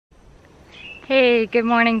Hey, good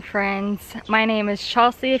morning friends. My name is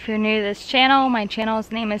Chelsea. If you're new to this channel, my channel's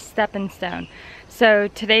name is Stepping Stone. So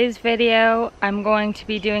today's video, I'm going to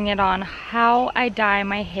be doing it on how I dye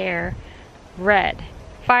my hair red,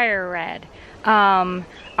 fire red.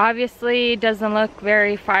 Obviously it doesn't look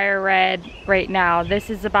very fire red right now. This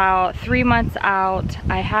is about 3 months out.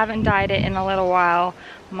 I haven't dyed it in a little while.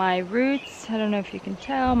 My roots, I don't know if you can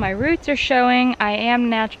tell, my roots are showing. I am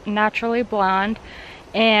naturally blonde.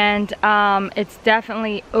 And it's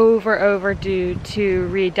definitely overdue to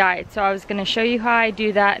re-dye it. So I was going to show you how I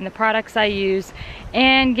do that and the products I use,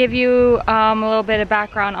 and give you a little bit of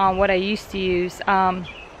background on what I used to use.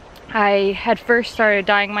 I had first started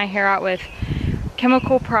dyeing my hair out with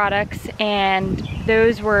chemical products, and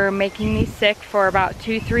those were making me sick for about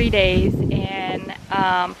 2-3 days, and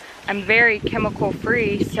I'm very chemical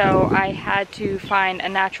free, so I had to find a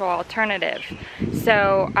natural alternative.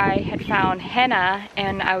 So I had found henna,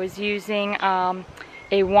 and I was using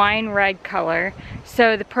a wine red color.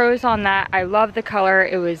 So the pros on that, I love the color.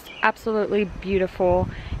 It was absolutely beautiful,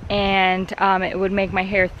 and it would make my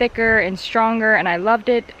hair thicker and stronger, and I loved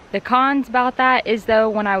it. The cons about that is though,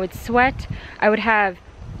 when I would sweat, I would have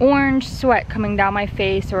orange sweat coming down my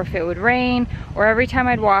face, or if it would rain, or every time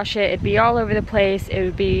I'd wash it, it'd be all over the place. It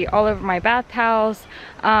would be all over my bath towels.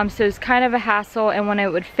 So it's kind of a hassle, and when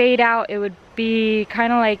it would fade out, it would be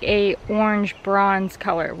kind of like a orange bronze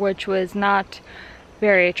color, which was not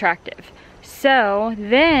very attractive. So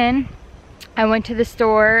then I went to the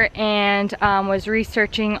store and was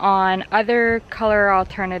researching on other color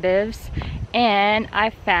alternatives, and I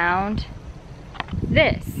found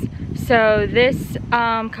this. So this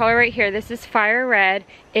color right here, this is fire red.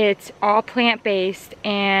 It's all plant-based,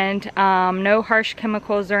 and no harsh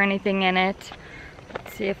chemicals or anything in it.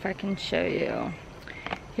 Let's see if I can show you.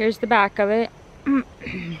 Here's the back of it.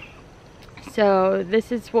 So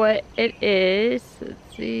this is what it is.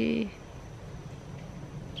 Let's see.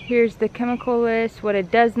 Here's the chemical list, what it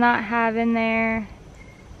does not have in there.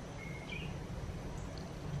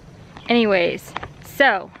 Anyways,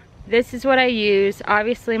 so this is what I use.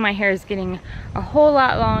 Obviously my hair is getting a whole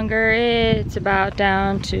lot longer. It's about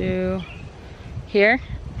down to here.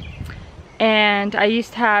 And I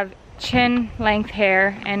used to have chin length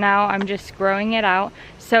hair, and now I'm just growing it out.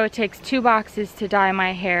 So it takes 2 boxes to dye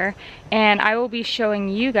my hair, and I will be showing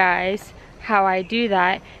you guys how I do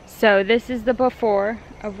that. So this is the before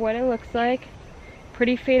of what it looks like.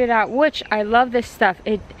 Pretty faded out, which I love this stuff.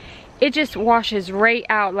 It just washes right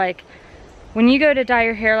out. Like when you go to dye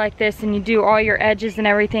your hair like this and you do all your edges and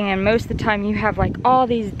everything, and most of the time you have like all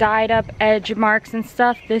these dyed up edge marks and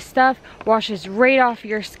stuff, this stuff washes right off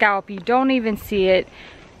your scalp. You don't even see it.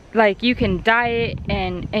 Like you can dye it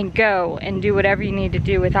and go and do whatever you need to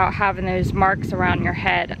do without having those marks around your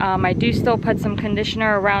head. I do still put some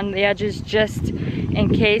conditioner around the edges just in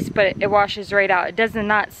case, but it washes right out. It does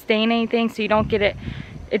not stain anything, so you don't get it.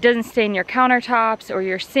 It doesn't stain your countertops or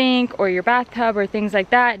your sink or your bathtub or things like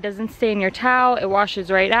that. It doesn't stain your towel. It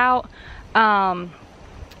washes right out.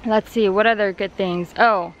 Let's see, what other good things?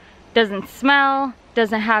 Oh, doesn't smell.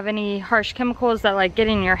 Doesn't have any harsh chemicals that like get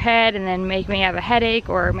in your head and then make me have a headache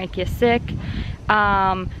or make you sick.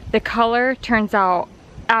 The color turns out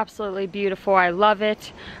absolutely beautiful. I love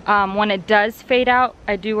it. When it does fade out,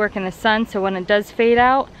 I do work in the sun, so when it does fade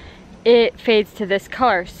out, it fades to this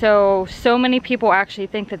color. So many people actually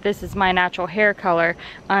think that this is my natural hair color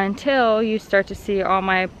until you start to see all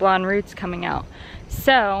my blonde roots coming out.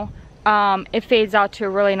 So it fades out to a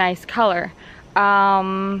really nice color.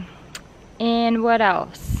 And what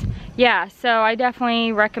else? Yeah, so I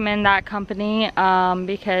definitely recommend that company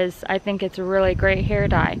because I think it's a really great hair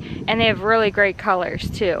dye, and they have really great colors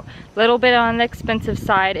too. Little bit on the expensive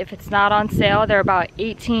side. If it's not on sale, they're about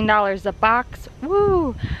 $18 a box.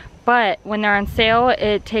 Woo! But when they're on sale,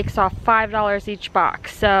 it takes off $5 each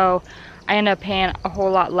box, so I end up paying a whole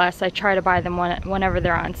lot less. I try to buy them whenever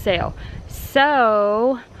they're on sale.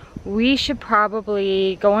 So we should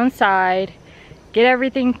probably go inside, get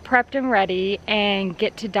everything prepped and ready, and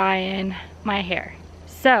get to dyeing my hair.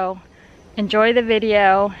 So enjoy the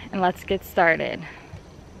video and let's get started.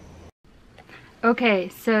 Okay,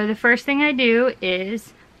 so the first thing I do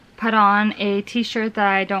is put on a t-shirt that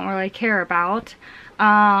I don't really care about.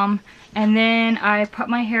 And then I put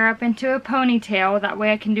my hair up into a ponytail. That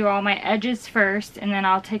way I can do all my edges first, and then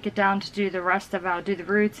I'll take it down to do the rest of it. I'll do the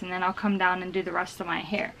roots, and then I'll come down and do the rest of my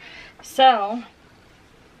hair. So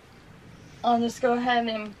I'll just go ahead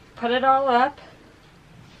and put it all up.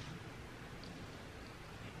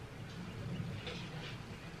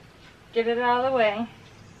 Get it out of the way.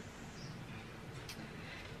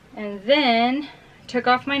 And then took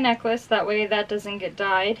off my necklace, that way that doesn't get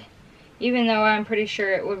dyed. even though I'm pretty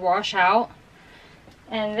sure it would wash out.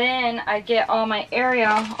 And then I get all my area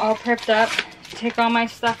all prepped up, take all my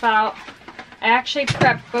stuff out. I actually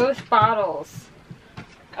prepped both bottles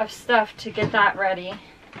of stuff to get that ready.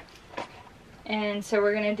 And so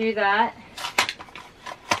we're going to do that.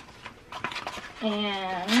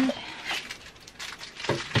 And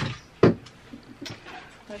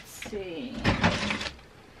let's see.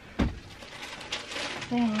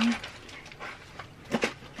 I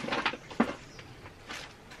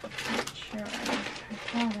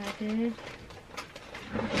thought I did.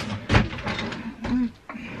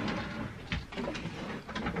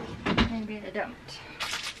 Maybe I don't.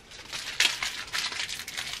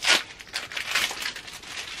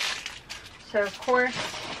 So of course,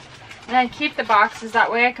 and I keep the boxes,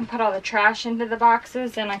 that way I can put all the trash into the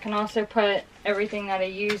boxes, and I can also put everything that I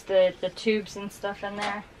use, the tubes and stuff in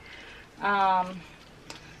there. Of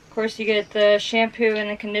course you get the shampoo and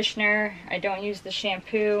the conditioner. I don't use the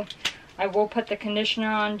shampoo. I will put the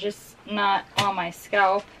conditioner on, just not on my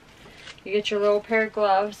scalp. You get your little pair of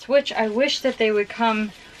gloves, which I wish that they would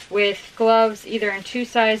come with gloves either in 2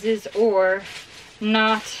 sizes or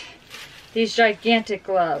not these gigantic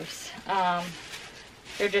gloves.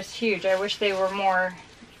 They're just huge. I wish they were more,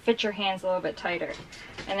 fit your hands a little bit tighter.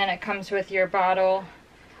 And then it comes with your bottle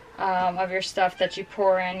of your stuff that you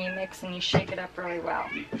pour in, you mix and you shake it up really well.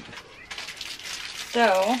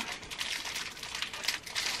 So,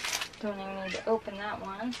 don't even need to open that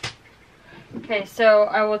one. Okay, so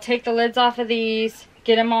I will take the lids off of these,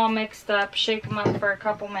 get them all mixed up, shake them up for a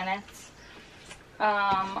couple minutes.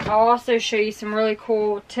 I'll also show you some really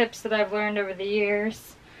cool tips that I've learned over the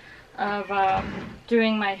years of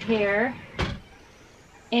doing my hair.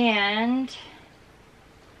 And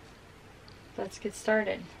let's get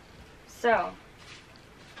started. So,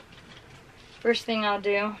 first thing I'll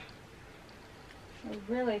do, I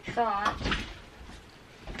really thought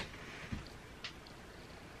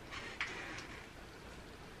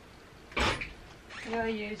I'll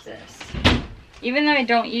use this. Even though I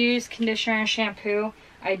don't use conditioner and shampoo,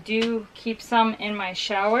 I do keep some in my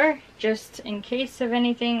shower just in case of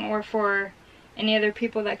anything or for any other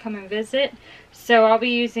people that come and visit. So I'll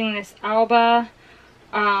be using this Alba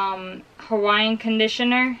Hawaiian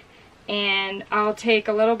conditioner, and I'll take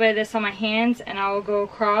a little bit of this on my hands and I'll go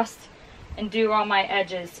across and do all my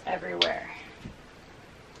edges everywhere.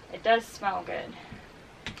 It does smell good.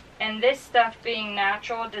 And this stuff being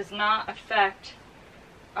natural does not affect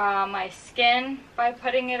my skin by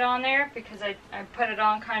putting it on there, because I put it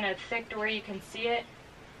on kind of thick to where you can see it.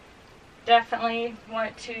 Definitely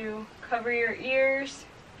want to cover your ears,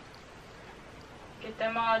 get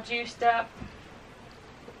them all juiced up,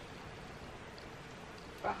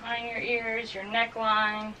 behind your ears, your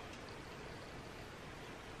neckline.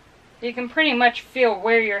 You can pretty much feel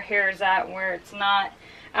where your hair is at and where it's not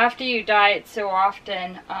after you dye it so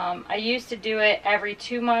often. I used to do it every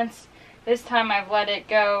 2 months. This time I've let it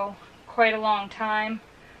go quite a long time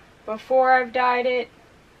before I've dyed it.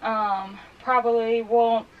 Probably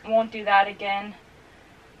won't do that again.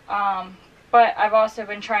 But I've also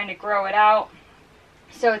been trying to grow it out.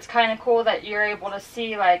 So it's kind of cool that you're able to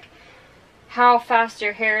see like how fast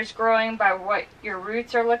your hair is growing by what your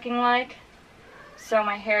roots are looking like. So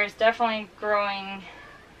my hair is definitely growing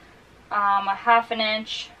a ½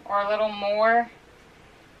 inch or a little more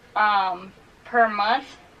per month,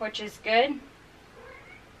 which is good.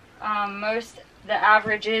 The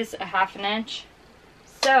average is a ½ inch.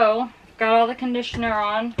 So, got all the conditioner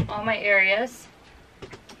on all my areas,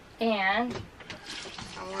 and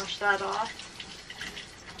I'll wash that off.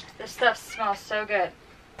 This stuff smells so good.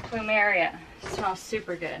 Plumeria smells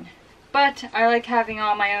super good. But I like having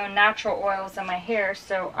all my own natural oils in my hair,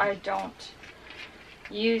 so I don't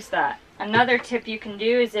use that. Another tip you can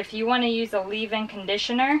do is if you want to use a leave-in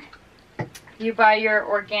conditioner, you buy your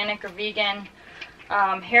organic or vegan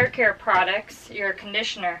hair care products, your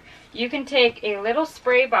conditioner, you can take a little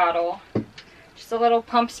spray bottle, just a little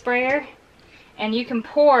pump sprayer, and you can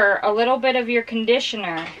pour a little bit of your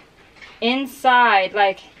conditioner inside,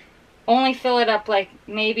 like only fill it up like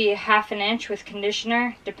maybe a ½ inch with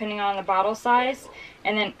conditioner depending on the bottle size,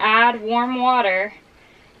 and then add warm water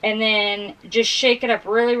and then just shake it up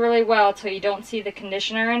really, really well till you don't see the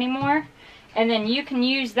conditioner anymore. And then you can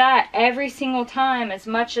use that every single time, as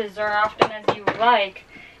much as or often as you would like,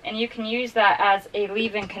 and you can use that as a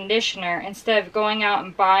leave-in conditioner instead of going out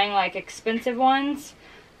and buying like expensive ones.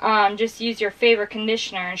 Just use your favorite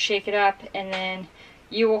conditioner and shake it up, and then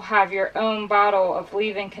you will have your own bottle of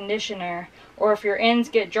leave-in conditioner. Or if your ends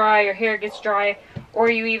get dry, your hair gets dry, or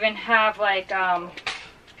you even have like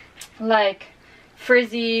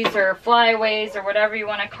frizzies or flyaways or whatever you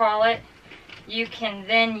want to call it, you can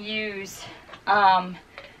then use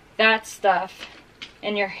that stuff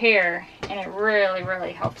in your hair, and it really,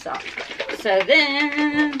 really helps out. So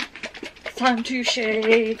then, it's time to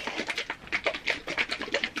shake.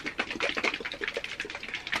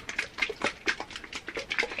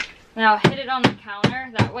 Now hit it on the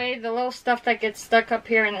counter. That way the little stuff that gets stuck up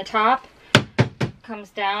here in the top comes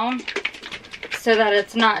down, so that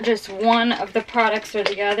it's not just one of the products or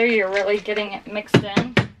the other. You're really getting it mixed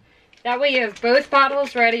in. That way you have both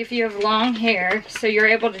bottles ready if you have long hair, so you're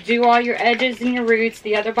able to do all your edges and your roots.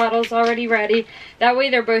 The other bottle's already ready. That way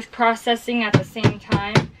they're both processing at the same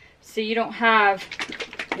time, so you don't have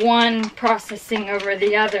one processing over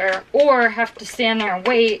the other or have to stand there and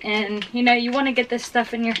wait. And you know, you want to get this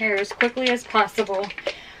stuff in your hair as quickly as possible.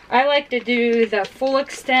 I like to do the full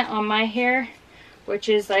extent on my hair, which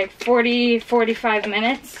is like 40-45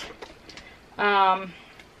 minutes.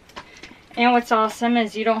 And what's awesome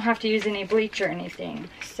is you don't have to use any bleach or anything.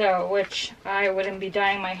 So, which I wouldn't be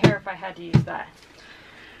dyeing my hair if I had to use that.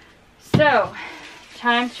 So,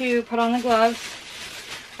 time to put on the gloves.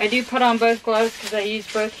 I do put on both gloves because I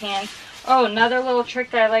use both hands. Oh, another little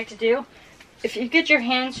trick that I like to do. If you get your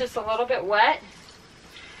hands just a little bit wet,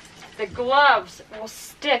 the gloves will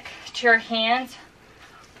stick to your hands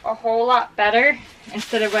a whole lot better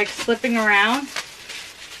instead of like slipping around.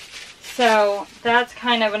 So that's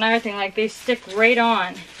kind of another thing, like they stick right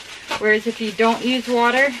on. Whereas if you don't use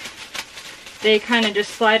water, they kind of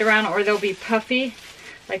just slide around, or they'll be puffy.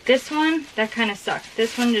 Like this one, that kind of sucked.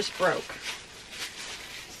 This one just broke.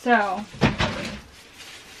 So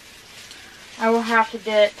I will have to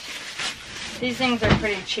get, these things are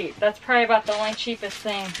pretty cheap. That's probably about the only cheapest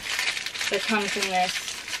thing that comes in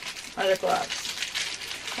this are the gloves.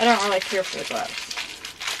 I don't really care for the gloves.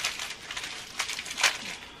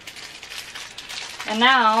 And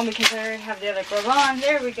now, because I already have the other glove on,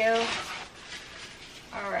 there we go.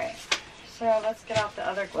 Alright, so let's get out the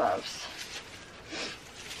other gloves.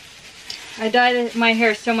 I dyed my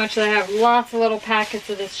hair so much that I have lots of little packets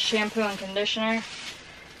of this shampoo and conditioner.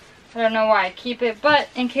 I don't know why I keep it, but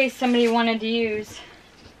in case somebody wanted to use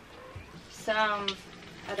some,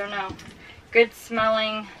 I don't know, good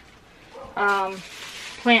smelling,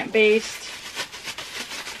 plant-based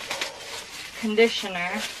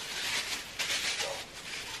conditioner.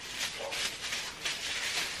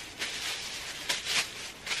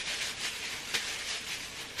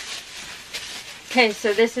 Okay,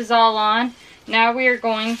 so this is all on. Now we are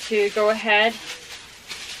going to go ahead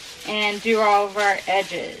and do all of our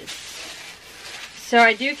edges. So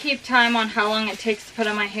I do keep time on how long it takes to put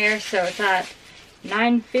on my hair, so it's at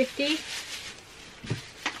 9:50.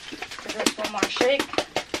 Give this one more shake.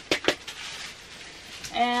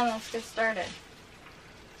 And let's get started.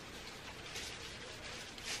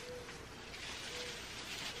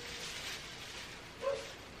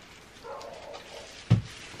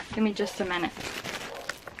 Give me just a minute.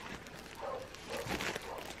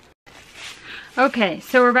 Okay,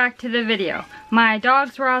 so we're back to the video. My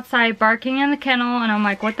dogs were outside barking in the kennel, and I'm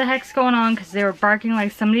like, what the heck's going on? Because they were barking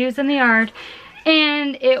like somebody was in the yard.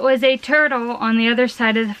 And it was a turtle on the other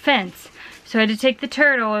side of the fence. So I had to take the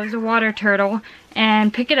turtle, it was a water turtle,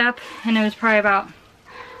 and pick it up, and it was probably about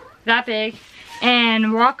that big,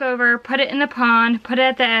 and walk over, put it in the pond, put it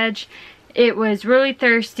at the edge. It was really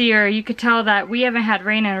thirsty, or you could tell that we haven't had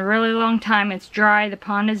rain in a really long time. It's dry, the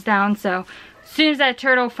pond is down, so as soon as that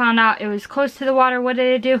turtle found out it was close to the water, what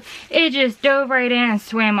did it do? It just dove right in and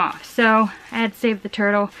swam off. So I had to save the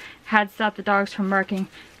turtle, had to stop the dogs from barking.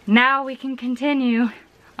 Now we can continue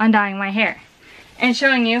undying my hair and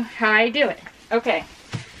showing you how I do it. Okay,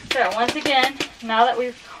 so once again, now that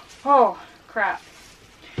we've, oh crap.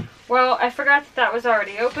 Well, I forgot that that was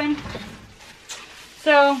already open.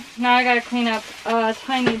 So now I gotta clean up a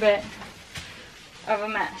tiny bit of a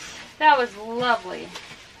mess. That was lovely.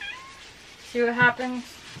 See what happens?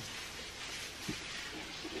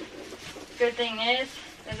 Good thing is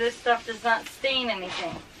that this stuff does not stain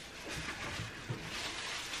anything.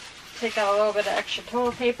 Take out a little bit of extra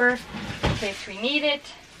toilet paper in case we need it.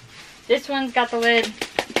 This one's got the lid.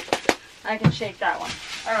 I can shake that one.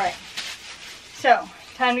 Alright. So,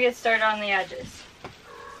 time to get started on the edges.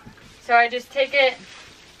 So I just take it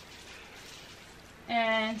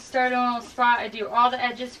and start on a little spot. I do all the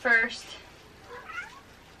edges first.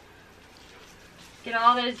 Get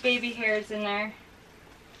all those baby hairs in there.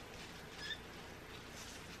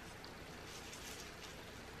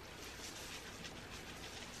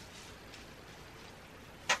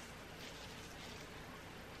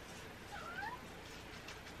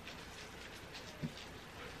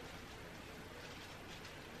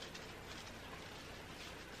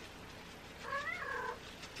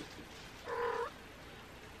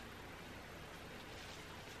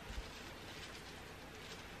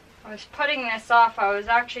 I was putting this off. I was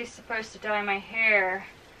actually supposed to dye my hair.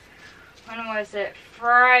 When was it?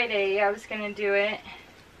 Friday I was going to do it.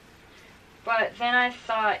 But then I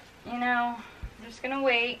thought, you know, I'm just going to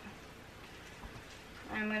wait.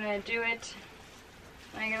 I'm going to do it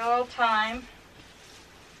when I get a little time.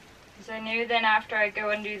 Because I knew then after I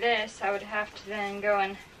go and do this, I would have to then go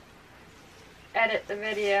and edit the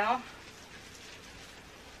video.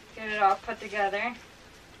 Get it all put together.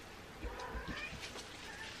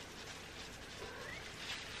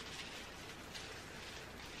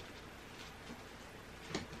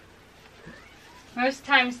 Most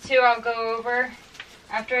times too, I'll go over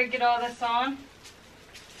after I get all this on,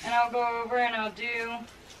 and I'll go over and I'll do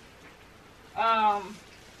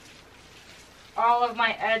all of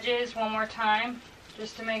my edges one more time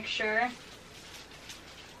just to make sure.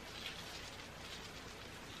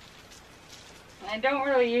 I don't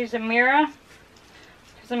really use a mirror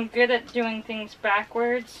because I'm good at doing things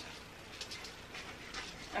backwards,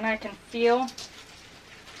 and I can feel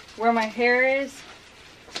where my hair is.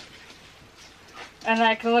 And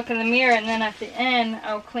I can look in the mirror, and then at the end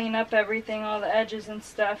I'll clean up everything, all the edges and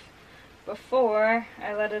stuff, before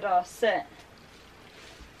I let it all sit.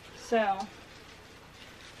 So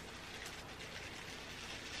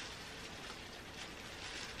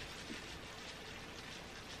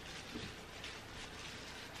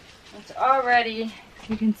it's already, if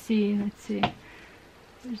you can see, let's see,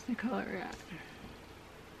 where's the color at?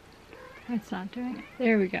 It's not doing it.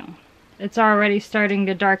 There we go. It's already starting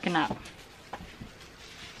to darken up.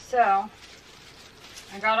 So,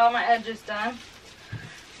 I got all my edges done.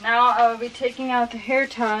 Now I will be taking out the hair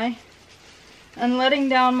tie and letting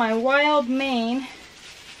down my wild mane,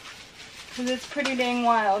 because it's pretty dang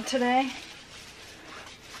wild today.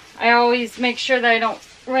 I always make sure that I don't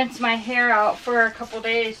rinse my hair out for a couple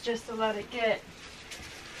days just to let it get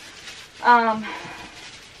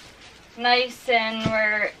nice and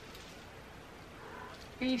where...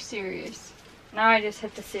 Are you serious? Now I just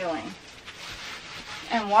hit the ceiling.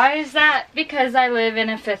 And why is that? Because I live in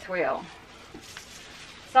a fifth wheel.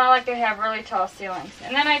 It's not like I have really tall ceilings.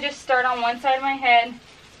 And then I just start on one side of my head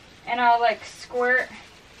and I'll like squirt.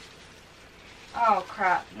 Oh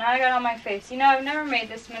crap, now I got on my face. You know, I've never made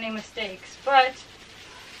this many mistakes, but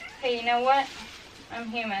hey, you know what? I'm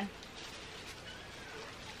human.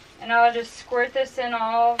 And I'll just squirt this in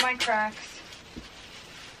all of my cracks.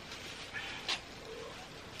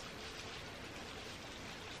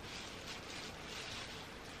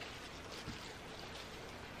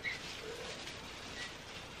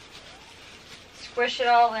 Squish it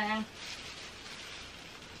all in.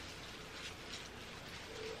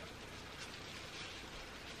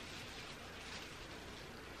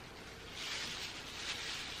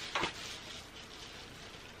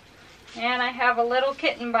 And I have a little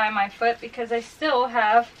kitten by my foot because I still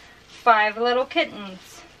have 5 little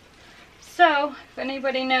kittens. So, if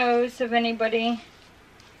anybody knows of anybody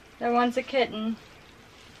that wants a kitten,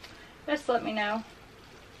 just let me know.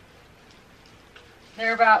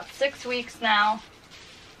 They're about 6 weeks now,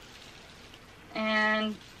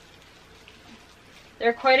 and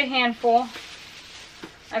they're quite a handful.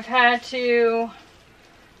 I've had to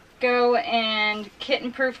go and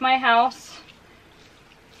kitten-proof my house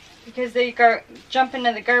because they jump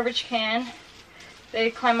into the garbage can. They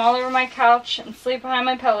climb all over my couch and sleep behind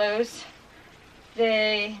my pillows.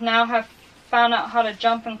 They now have found out how to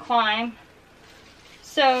jump and climb,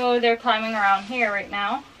 so they're climbing around here right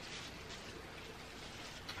now.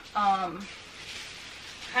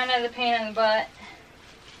 Kind of the pain in the butt,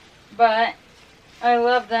 but I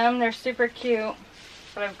love them. They're super cute,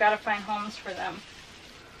 but I've got to find homes for them.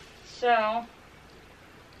 So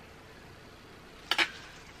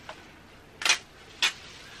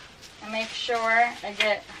I make sure I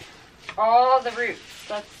get all the roots.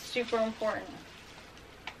 That's super important.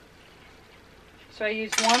 So I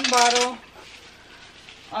use 1 bottle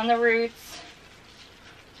on the roots.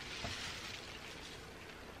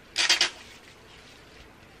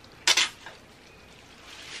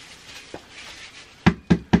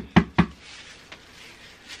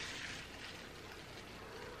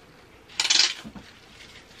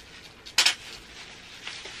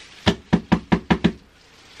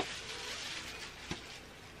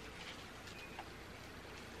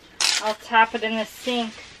 I'll tap it in the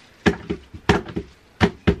sink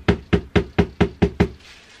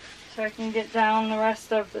so I can get down the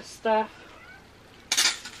rest of the stuff.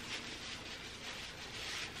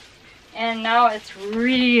 And now it's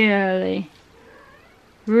really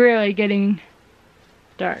getting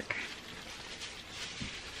dark.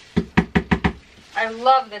 I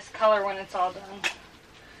love this color when it's all done.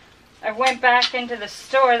 I went back into the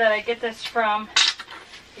store that I get this from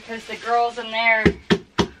because the girls in there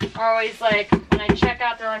are always like, when I check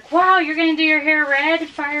out, they're like, wow, you're going to do your hair red,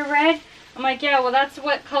 fire red? I'm like, yeah, well, that's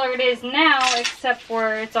what color it is now, except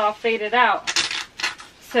for it's all faded out.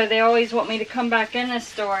 So they always want me to come back in the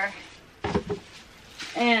store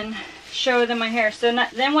and show them my hair. So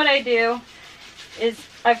then what I do is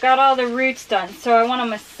I've got all the roots done. So I want to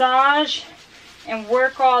massage and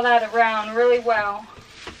work all that around really well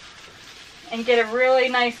and get a really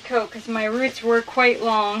nice coat because my roots were quite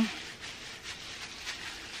long.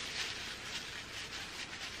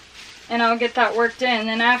 And I'll get that worked in.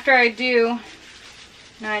 Then after I do,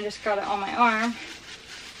 now I just got it on my arm.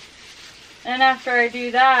 And after I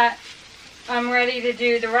do that, I'm ready to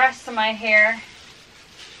do the rest of my hair.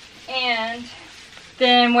 And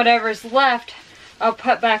then whatever's left, I'll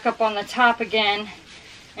put back up on the top again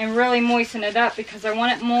and really moisten it up because I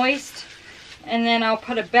want it moist. And then I'll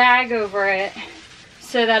put a bag over it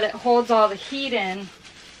so that it holds all the heat in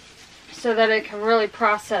so that it can really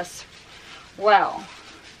process well.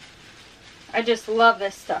 I just love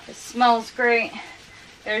this stuff. It smells great.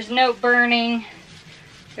 There's no burning.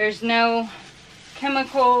 There's no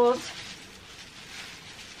chemicals.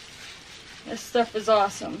 This stuff is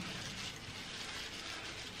awesome.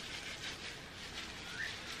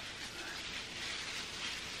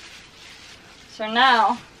 So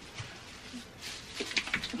now,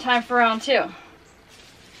 time for round two. I'm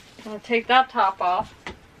going to take that top off.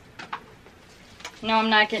 No, I'm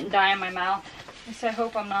not getting dye in my mouth. At least I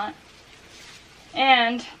hope I'm not.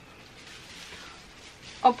 And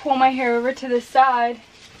I'll pull my hair over to the side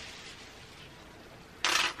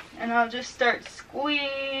and I'll just start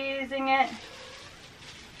squeezing it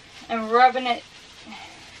and rubbing it,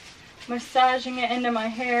 massaging it into my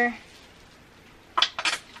hair.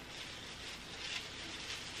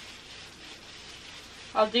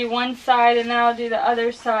 I'll do one side and then I'll do the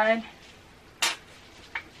other side.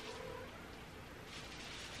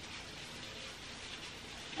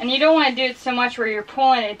 And you don't want to do it so much where you're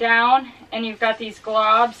pulling it down and you've got these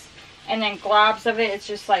globs and then globs of it, it's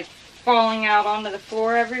just like falling out onto the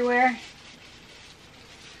floor everywhere.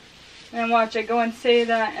 And watch, I go and say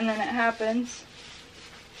that and then it happens.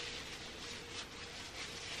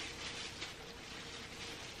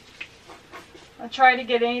 I'll try to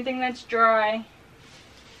get anything that's dry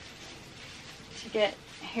to get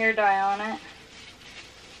hair dye on it.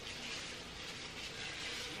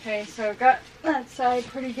 Okay, so I've got that side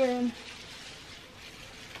pretty good.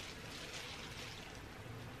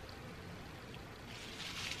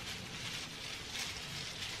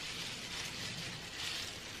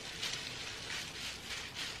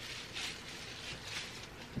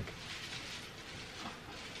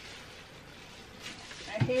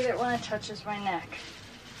 I hate it when it touches my neck.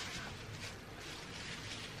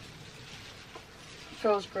 It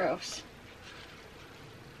feels gross.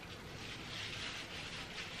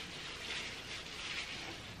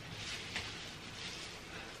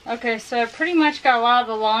 Okay, so I pretty much got a lot of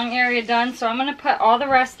the long area done, so I'm going to put all the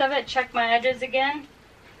rest of it, check my edges again.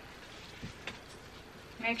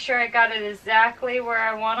 Make sure I got it exactly where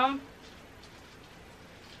I want them.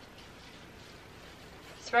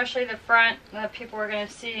 Especially the front that people are going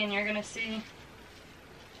to see and you're going to see.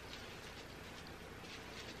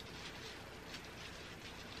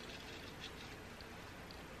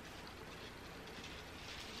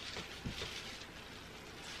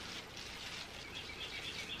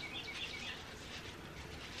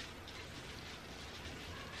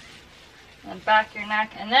 And back your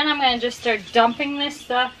neck, and then I'm going to just start dumping this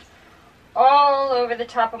stuff all over the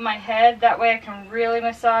top of my head. That way I can really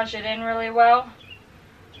massage it in really well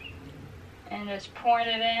and just point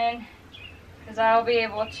it in, because I'll be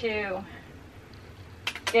able to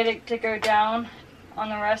get it to go down on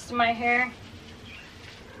the rest of my hair.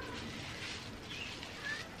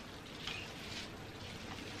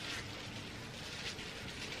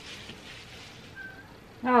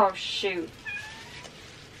 Oh shoot.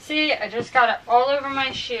 See, I just got it all over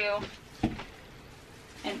my shoe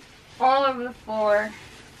and all over the floor.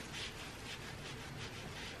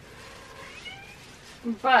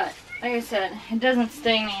 But, like I said, it doesn't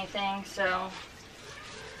sting anything, so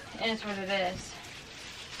it is what it is.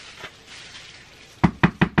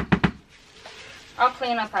 I'll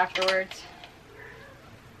clean up afterwards.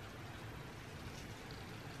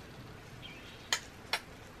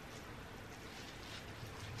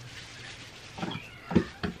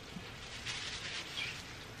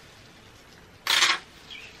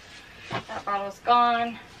 That bottle's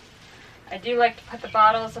gone. I do like to put the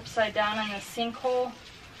bottles upside down in the sinkhole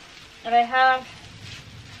that I have,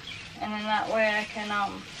 and then that way I can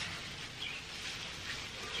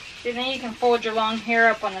See, then you can fold your long hair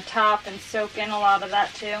up on the top and soak in a lot of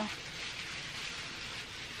that too.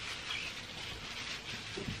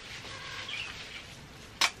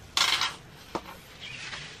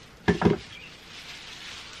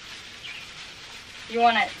 You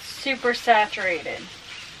want it super saturated.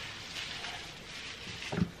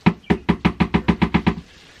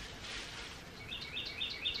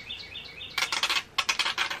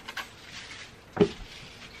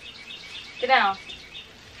 Get down.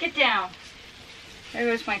 Get down. There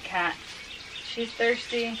goes my cat. She's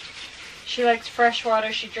thirsty. She likes fresh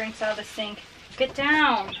water. She drinks out of the sink. Get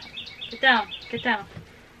down. Get down. Get down.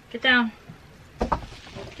 Get down.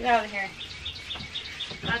 Get out of here.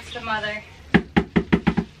 That's the mother.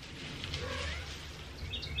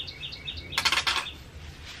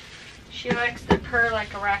 She likes to purr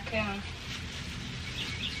like a raccoon.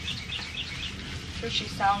 That's what she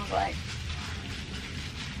sounds like.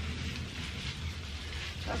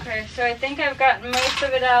 Okay, so I think I've gotten most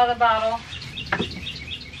of it out of the bottle.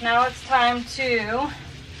 Now it's time to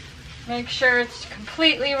make sure it's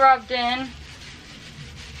completely rubbed in.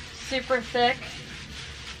 Super thick.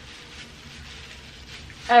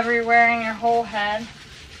 Everywhere in your whole head.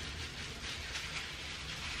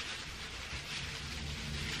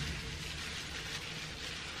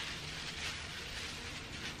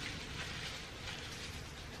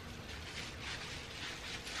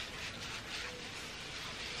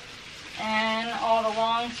 And all the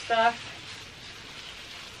long stuff.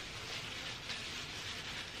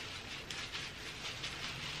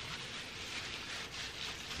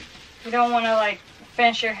 You don't want to like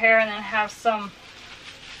finish your hair and then have some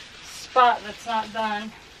spot that's not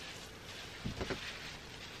done.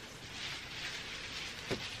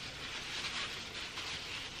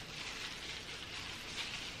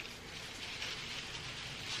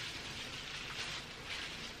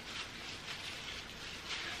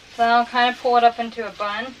 So I'll kind of pull it up into a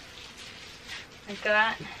bun, like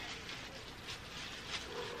that.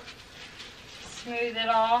 Smooth it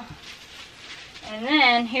all. And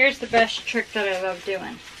then, here's the best trick that I love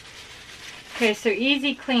doing. Okay, so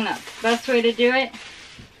easy cleanup. Best way to do it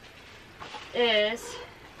is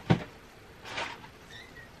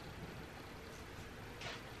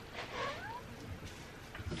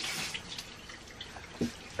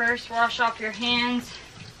first wash off your hands.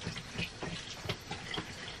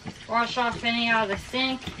 Wash off any out of the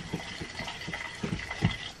sink.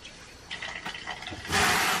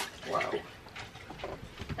 Whoa.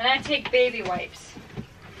 Then I take baby wipes.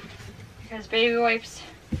 Because baby wipes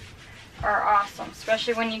are awesome.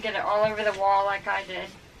 Especially when you get it all over the wall like I did.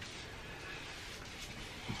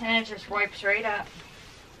 And it just wipes right up.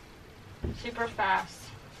 Super fast.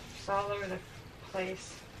 It's all over the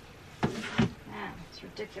place. Man, it's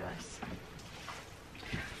ridiculous.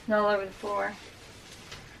 It's all over the floor.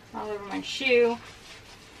 All over my shoe,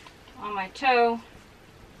 on my toe.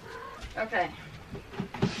 Okay.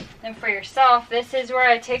 Then for yourself, this is where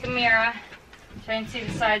I take a mirror so you can see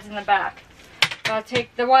the sides and the back. So I'll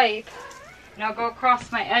take the wipe and I'll go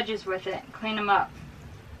across my edges with it and clean them up.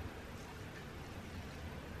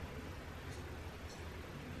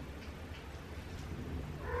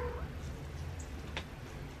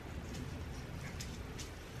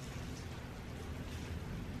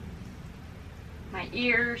 My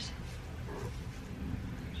ears.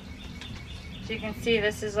 So you can see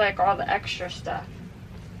this is like all the extra stuff.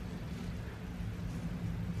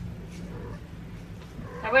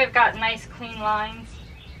 That way I've got nice clean lines.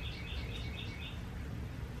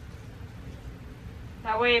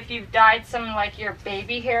 That way if you've dyed some like your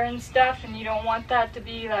baby hair and stuff and you don't want that to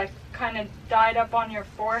be like kind of dyed up on your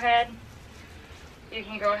forehead, you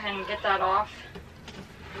can go ahead and get that off.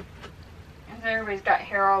 And everybody's got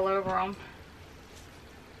hair all over them.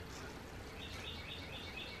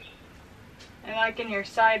 And like in your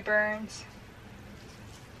sideburns.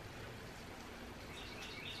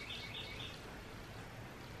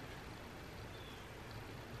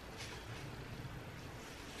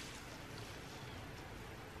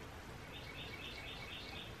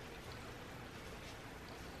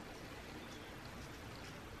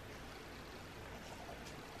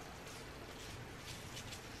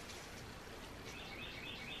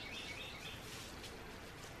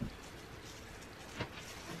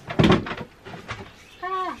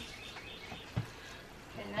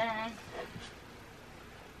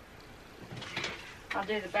 I'll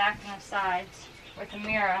do the back and the sides with a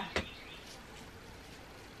mirror.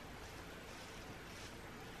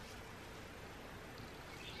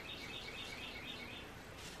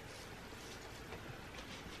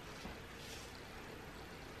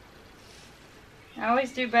 I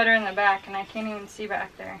always do better in the back and I can't even see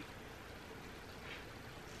back there.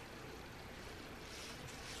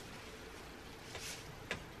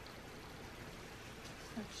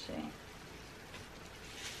 Let's see.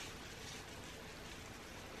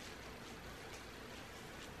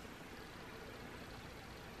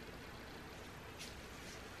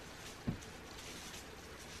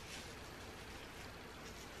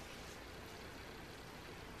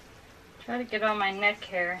 Try to get all my neck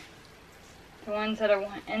hair, the ones that I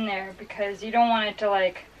want in there, because you don't want it to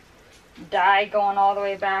like dye going all the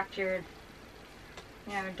way back to your,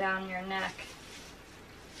 you know, down your neck.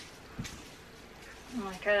 Oh,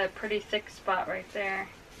 I got a pretty thick spot right there.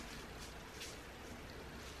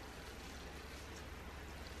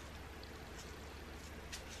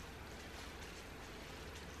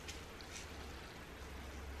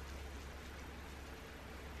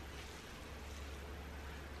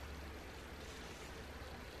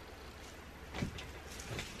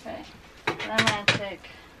 Okay, then I'm going to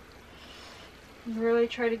really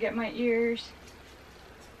try to get my ears.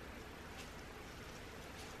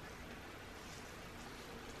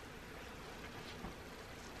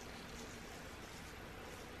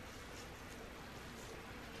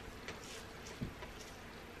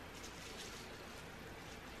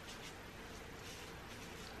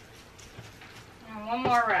 And one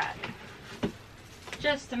more wrap,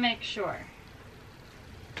 just to make sure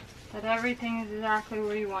that everything is exactly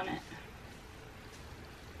where you want it.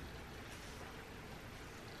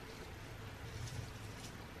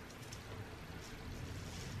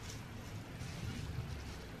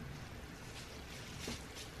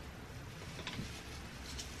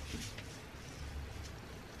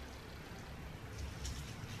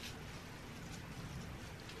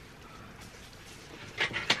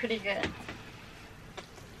 Pretty good.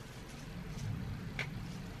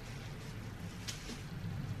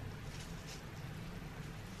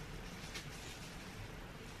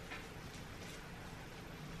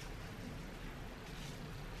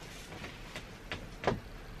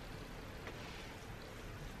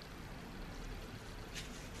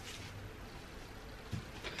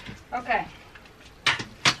 Okay,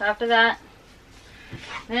 so after that,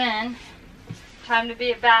 then time to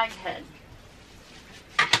be a bag head.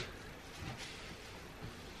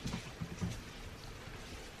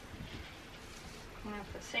 Clean up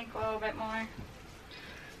the sink a little bit more.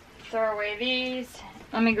 Throw away these.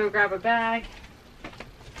 Let me go grab a bag.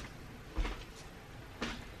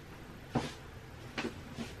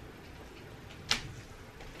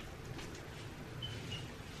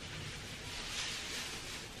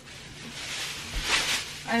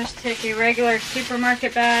 I just take a regular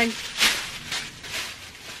supermarket bag. I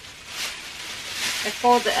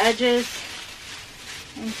fold the edges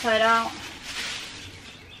inside out.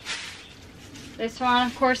 This one,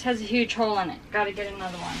 of course, has a huge hole in it. Gotta get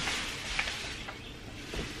another one.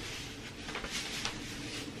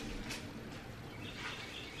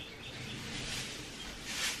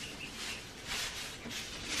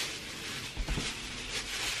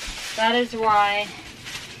 That is why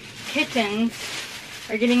kittens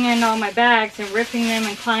are getting in all my bags and ripping them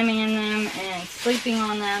and climbing in them and sleeping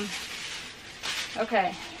on them.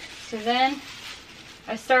 Okay, so then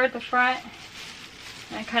I start at the front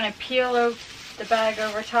and I kind of peel the bag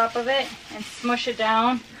over top of it and smush it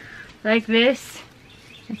down like this.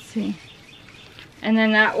 Let's see. And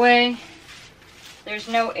then that way there's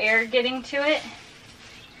no air getting to it.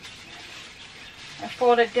 I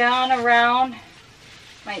fold it down around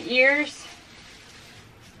my ears.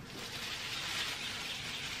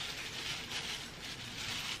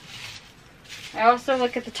 I also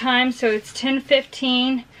look at the time, so it's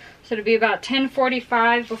 10:15, so it'll be about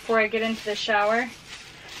 10:45 before I get into the shower.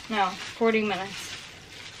 No, 40 minutes.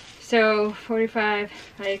 So 45,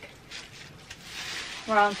 like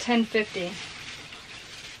around 10:50.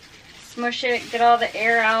 Smush it, get all the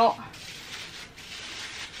air out.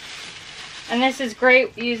 And this is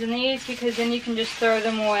great using these because then you can just throw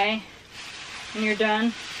them away when you're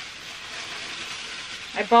done.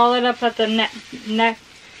 I ball it up at the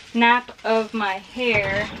nap of my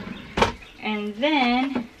hair, and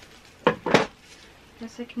then I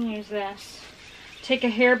guess I can use this. Take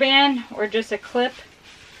a hairband or just a clip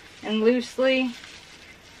and loosely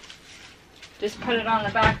just put it on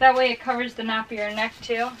the back. That way it covers the nape of your neck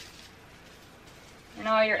too and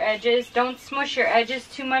all your edges. Don't smush your edges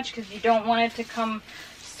too much because you don't want it to come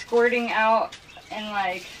squirting out and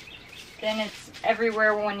like then it's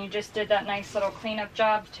everywhere when you just did that nice little cleanup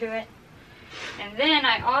job to it. And then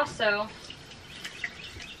I also,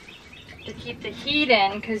 to keep the heat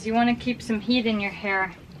in, because you want to keep some heat in your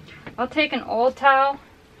hair, I'll take an old towel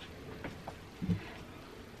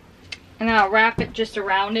and then I'll wrap it just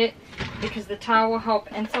around it because the towel will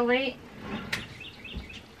help insulate.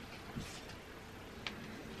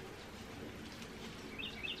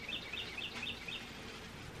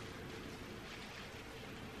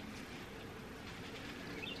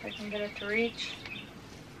 get it to reach.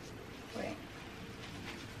 Wait.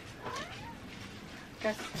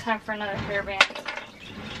 Guess it's time for another hairband.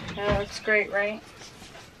 That looks great, right?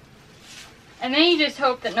 And then you just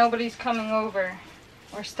hope that nobody's coming over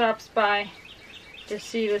or stops by to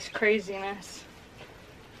see this craziness.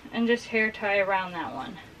 And just hair tie around that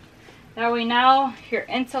one. That way now you're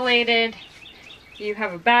insulated, you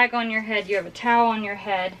have a bag on your head, you have a towel on your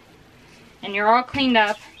head, and you're all cleaned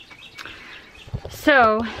up.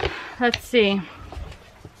 So, let's see.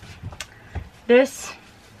 This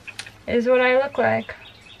is what I look like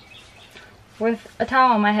with a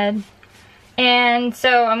towel on my head. And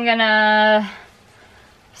so I'm gonna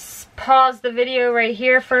pause the video right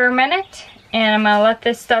here for a minute, and I'm gonna let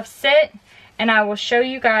this stuff sit, and I will show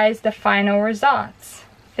you guys the final results.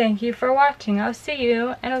 Thank you for watching. I'll see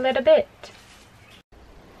you in a little bit.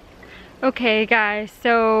 Okay guys,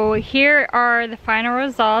 so here are the final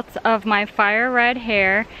results of my fire red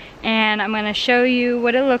hair, and I'm gonna show you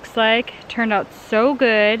what it looks like. It turned out so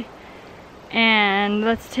good. And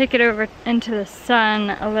let's take it over into the sun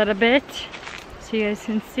a little bit so you guys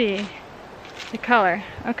can see the color.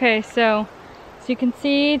 Okay, so as you can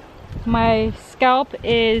see, my scalp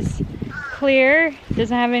is clear,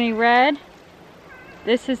 doesn't have any red.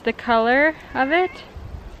 This is the color of it.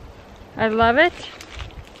 I love it.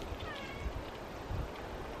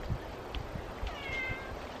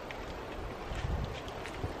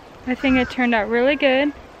 I think it turned out really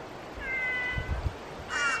good.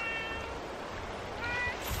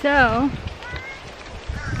 So,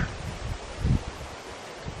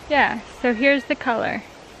 yeah, so here's the color.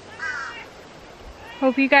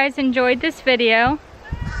 Hope you guys enjoyed this video.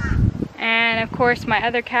 And of course my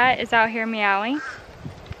other cat is out here meowing.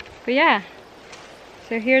 But yeah,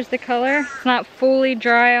 so here's the color. It's not fully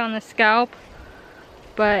dry on the scalp,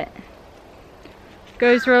 but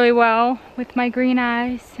goes really well with my green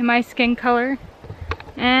eyes and my skin color.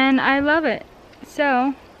 And I love it.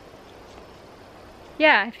 So,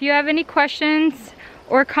 yeah, if you have any questions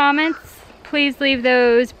or comments, please leave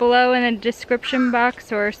those below in the description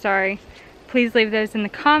box, or sorry, please leave those in the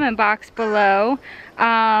comment box below.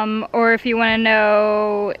 Or if you want to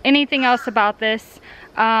know anything else about this,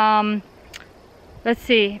 let's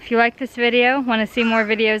see, if you like this video, want to see more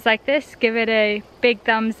videos like this, give it a big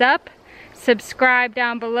thumbs up. Subscribe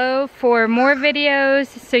down below for more videos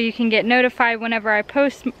so you can get notified whenever I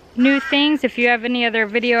post new things. If you have any other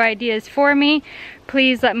video ideas for me,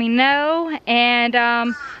 please let me know. And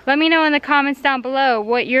let me know in the comments down below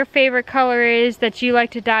what your favorite color is that you like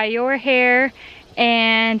to dye your hair,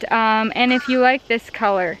 and if you like this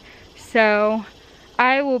color. So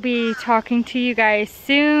I will be talking to you guys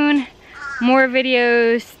soon. More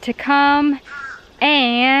videos to come,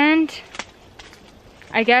 and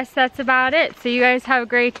I guess that's about it. So you guys have a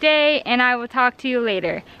great day, and I will talk to you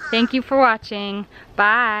later. Thank you for watching.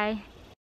 Bye.